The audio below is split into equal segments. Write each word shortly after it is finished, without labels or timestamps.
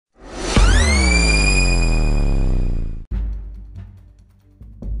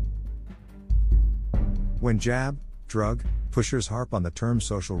When jab, drug, pushers harp on the term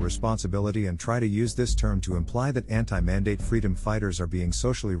social responsibility and try to use this term to imply that anti-mandate freedom fighters are being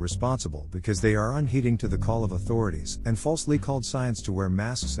socially responsible because they are unheeding to the call of authorities and falsely called science to wear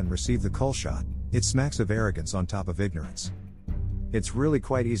masks and receive the cull shot, it smacks of arrogance on top of ignorance. It's really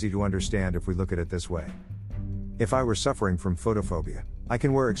quite easy to understand if we look at it this way. If I were suffering from photophobia, I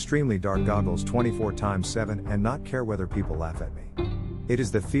can wear extremely dark goggles 24/7 and not care whether people laugh at me. It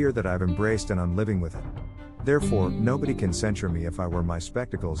is the fear that I've embraced and I'm living with it. Therefore, nobody can censure me if I wear my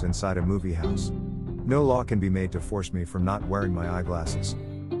spectacles inside a movie house. No law can be made to force me from not wearing my eyeglasses.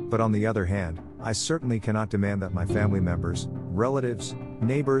 But on the other hand, I certainly cannot demand that my family members, relatives,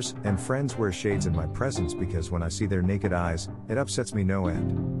 neighbors, and friends wear shades in my presence because when I see their naked eyes, it upsets me no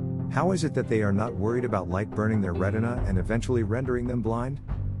end. How is it that they are not worried about light burning their retina and eventually rendering them blind?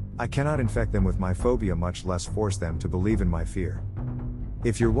 I cannot infect them with my phobia, much less force them to believe in my fear.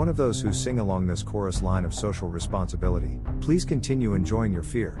 If you're one of those who sing along this chorus line of social responsibility, please continue enjoying your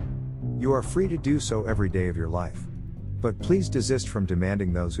fear. You are free to do so every day of your life. But please desist from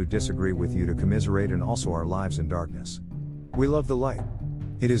demanding those who disagree with you to commiserate and also our lives in darkness. We love the light.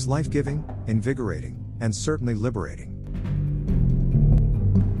 It is life-giving, invigorating, and certainly liberating.